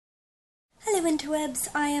Hi Winterwebs!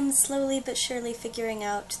 I am slowly but surely figuring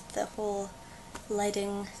out the whole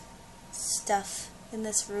lighting stuff in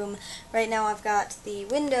this room. Right now I've got the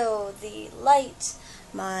window, the light,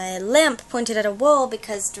 my lamp pointed at a wall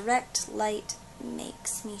because direct light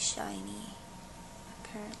makes me shiny,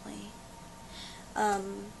 apparently.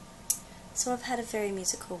 So I've had a very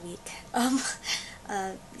musical week.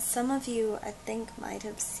 Some of you, I think, might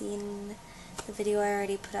have seen the video I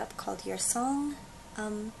already put up called Your Song.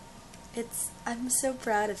 I'm so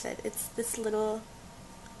proud of it. It's this little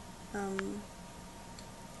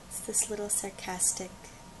sarcastic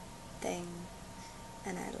thing,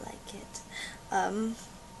 and I like it.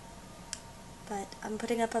 But I'm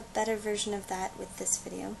putting up a better version of that with this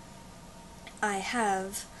video. I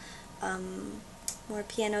have more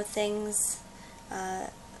piano things.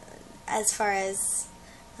 As far as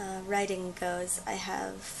writing goes, I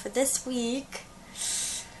have, for this week,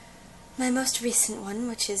 my most recent one,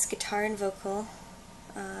 which is guitar and vocal,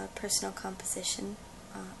 personal composition,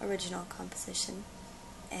 original composition,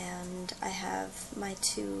 and I have my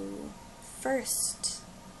two first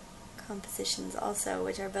compositions also,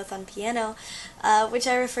 which are both on piano, which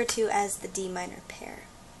I refer to as the D minor pair.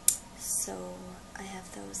 So I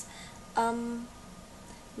have those. I'm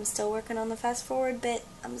still working on the fast forward bit.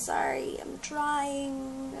 I'm sorry. I'm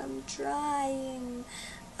trying.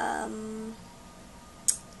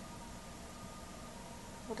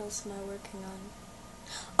 What else am I working on?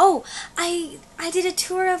 Oh, I did a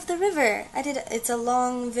tour of the river. It's a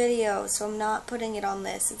long video, so I'm not putting it on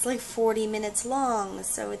this. It's like 40 minutes long,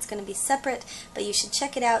 so it's going to be separate, but you should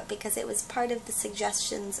check it out because it was part of the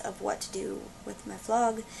suggestions of what to do with my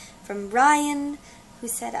vlog from Ryan, who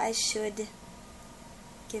said I should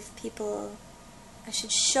give people, I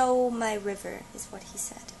should show my river, is what he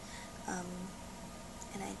said.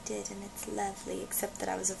 And I did, and it's lovely, except that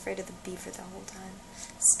I was afraid of the beaver the whole time.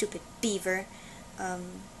 Stupid beaver.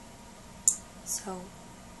 So,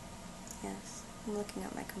 yes, I'm looking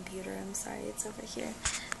at my computer, I'm sorry, it's over here,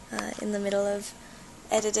 in the middle of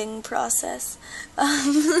editing process,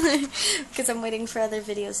 because I'm waiting for other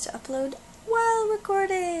videos to upload while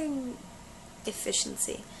recording.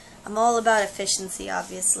 Efficiency. I'm all about efficiency,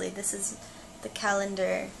 obviously. This is the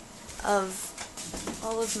calendar of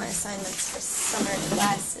all of my assignments for summer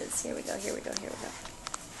classes. Here we go.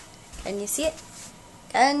 Can you see it?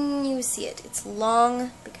 Can you see it? It's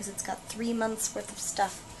long because it's got 3 months worth of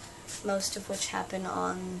stuff, most of which happen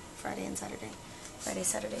on Friday and Saturday. Friday,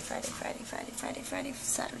 Saturday, Friday,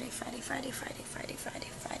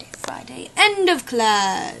 Friday. End of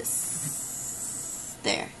class!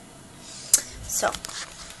 There. So,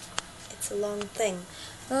 it's a long thing.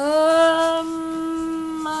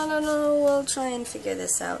 I don't know, we'll try and figure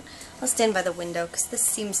this out. I'll stand by the window because this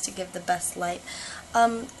seems to give the best light.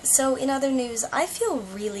 So in other news, I feel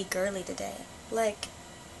really girly today. Like,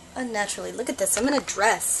 unnaturally. Look at this, I'm in a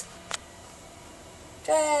dress.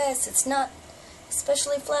 It's not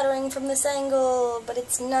especially flattering from this angle, but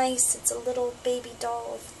it's nice. It's a little baby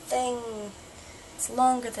doll thing. It's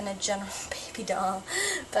longer than a general baby doll,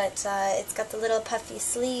 but it's got the little puffy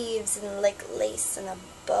sleeves and like lace and a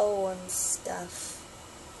bow and stuff.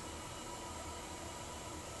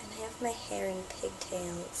 And I have my hair in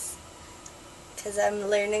pigtails, because I'm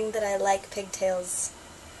learning that I like pigtails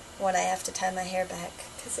when I have to tie my hair back,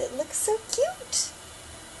 because it looks so cute.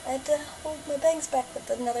 I had to hold my bangs back with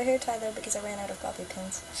another hair tie though, because I ran out of bobby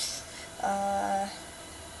pins.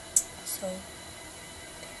 So,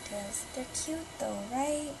 pigtails, they're cute though,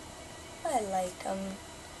 right? I like them.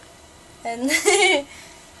 And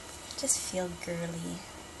just feel girly.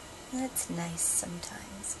 That's nice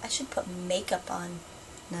sometimes. I should put makeup on.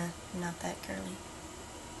 Nah, I'm not that girly.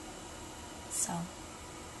 So,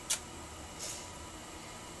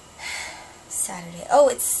 Saturday. Oh,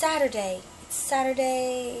 it's Saturday. It's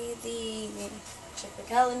Saturday, check the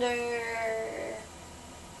calendar,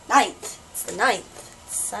 9th. It's the 9th.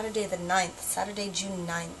 It's Saturday the 9th. Saturday, June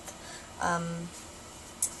 9th.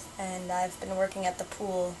 And I've been working at the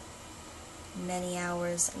pool many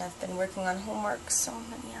hours, and I've been working on homework so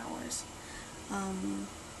many hours.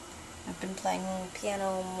 I've been playing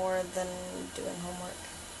piano more than doing homework.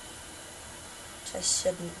 Which I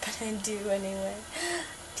shouldn't, but I do anyway.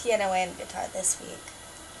 Piano and guitar this week.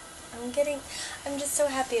 I'm just so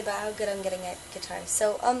happy about how good I'm getting at guitar.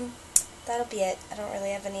 So, that'll be it. I don't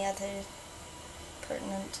really have any other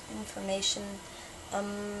pertinent information.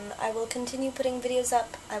 I will continue putting videos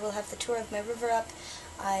up. I will have the tour of my river up.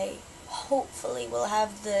 I hopefully will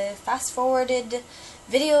have the fast-forwarded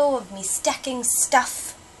video of me stacking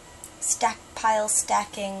stuff. Pile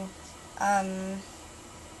stacking,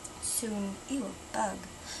 soon. Ew, bug.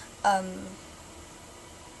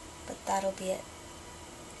 But that'll be it.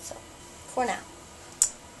 So, for now.